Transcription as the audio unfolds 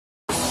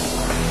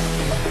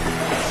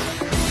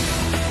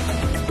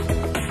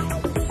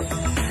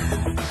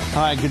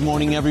All right, good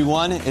morning,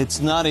 everyone. It's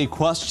not a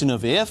question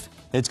of if,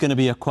 it's going to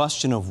be a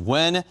question of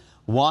when.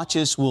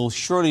 Watches will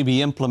surely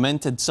be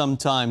implemented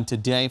sometime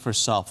today for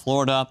South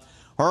Florida.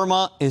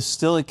 Irma is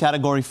still a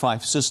Category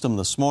 5 system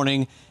this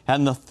morning,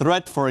 and the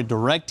threat for a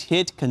direct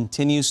hit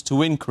continues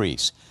to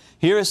increase.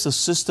 Here is the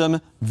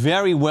system,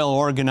 very well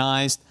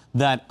organized,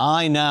 that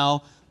eye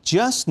now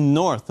just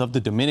north of the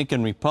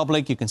Dominican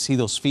Republic. You can see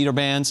those feeder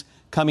bands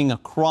coming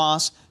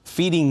across,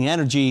 feeding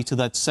energy to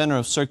that center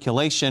of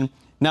circulation.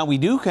 Now, we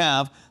do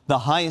have the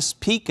highest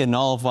peak in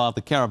all of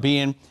the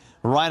Caribbean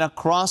right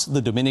across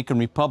the Dominican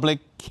Republic.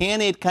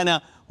 Can it kind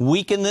of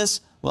weaken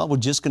this? Well, we're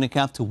just going to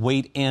have to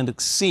wait and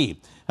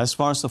see. As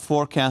far as the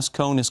forecast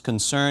cone is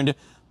concerned,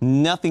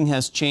 nothing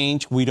has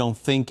changed. We don't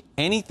think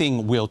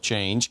anything will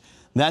change.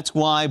 That's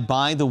why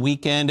by the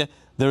weekend,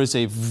 there is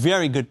a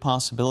very good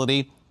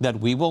possibility that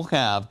we will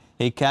have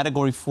a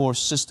Category 4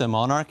 system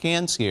on our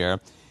hands here,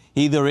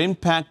 either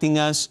impacting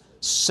us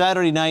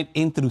Saturday night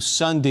into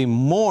Sunday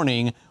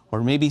morning,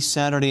 or maybe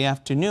Saturday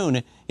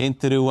afternoon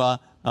into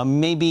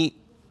maybe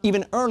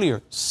even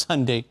earlier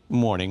Sunday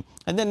morning,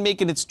 and then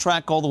making its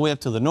track all the way up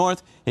to the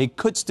north. It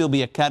could still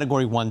be a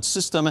Category 1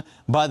 system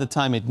by the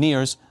time it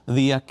nears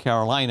the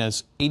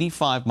Carolinas,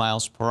 85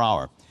 miles per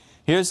hour.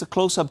 Here's the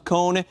close-up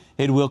cone.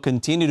 It will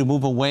continue to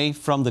move away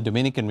from the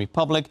Dominican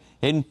Republic,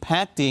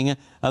 impacting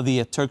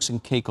the Turks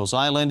and Caicos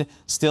Island.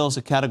 Still is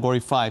a Category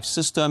 5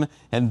 system.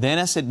 And then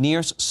as it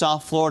nears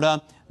South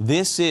Florida,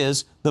 this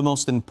is the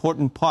most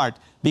important part,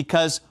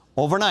 because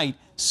overnight,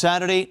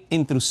 Saturday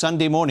into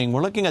Sunday morning,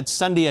 we're looking at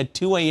Sunday at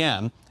 2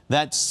 a.m.,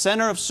 that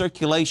center of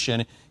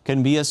circulation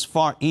can be as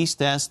far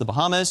east as the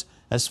Bahamas,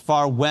 as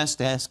far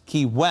west as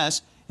Key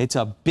West. It's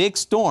a big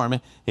storm.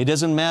 It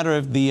doesn't matter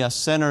if the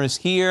center is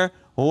here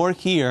or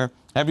here.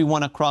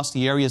 Everyone across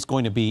the area is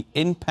going to be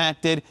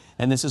impacted,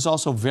 and this is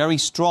also very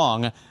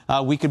strong.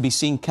 We could be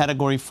seeing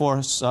Category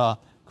 4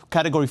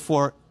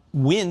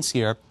 winds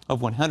here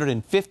of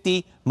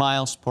 150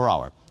 miles per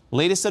hour.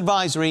 Latest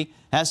advisory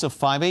as of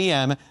 5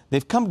 a.m.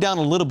 They've come down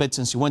a little bit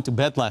since you went to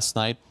bed last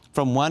night,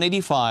 from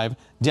 185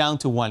 down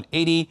to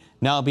 180,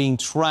 now being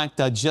tracked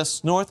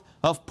just north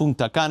of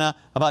Punta Cana,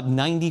 about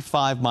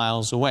 95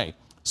 miles away.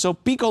 So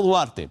Pico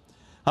Duarte,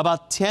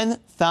 about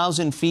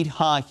 10,000 feet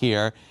high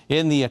here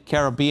in the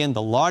Caribbean,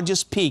 the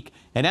largest peak.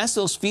 And as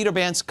those feeder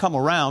bands come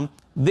around,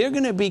 they're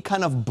going to be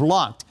kind of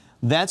blocked.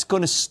 That's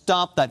going to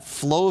stop that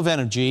flow of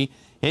energy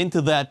into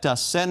that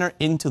center,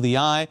 into the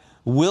eye.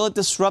 Will it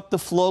disrupt the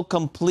flow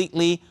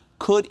completely?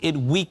 Could it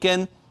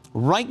weaken?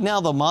 Right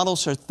now, the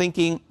models are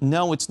thinking,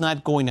 no, it's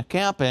not going to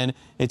happen.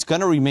 It's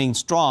going to remain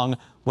strong.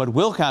 What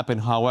will happen,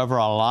 however,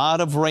 a lot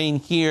of rain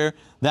here.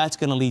 That's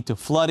going to lead to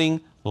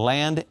flooding,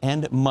 land,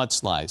 and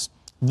mudslides.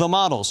 The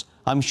models,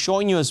 I'm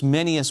showing you as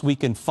many as we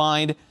can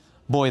find.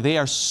 Boy, they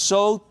are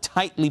so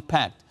tightly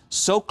packed,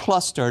 so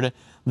clustered,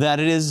 that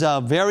it is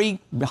a very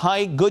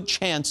high, good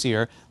chance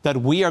here that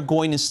we are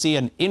going to see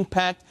an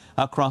impact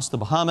across the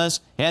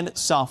Bahamas and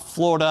South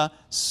Florida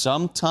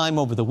sometime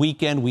over the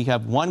weekend. We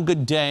have one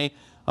good day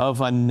of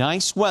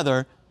nice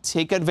weather.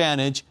 Take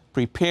advantage,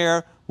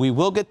 prepare. We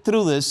will get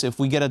through this if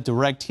we get a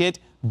direct hit,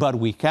 but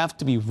we have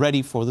to be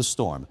ready for the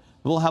storm.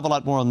 We'll have a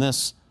lot more on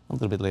this a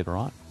little bit later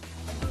on.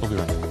 We'll be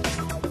right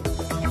back.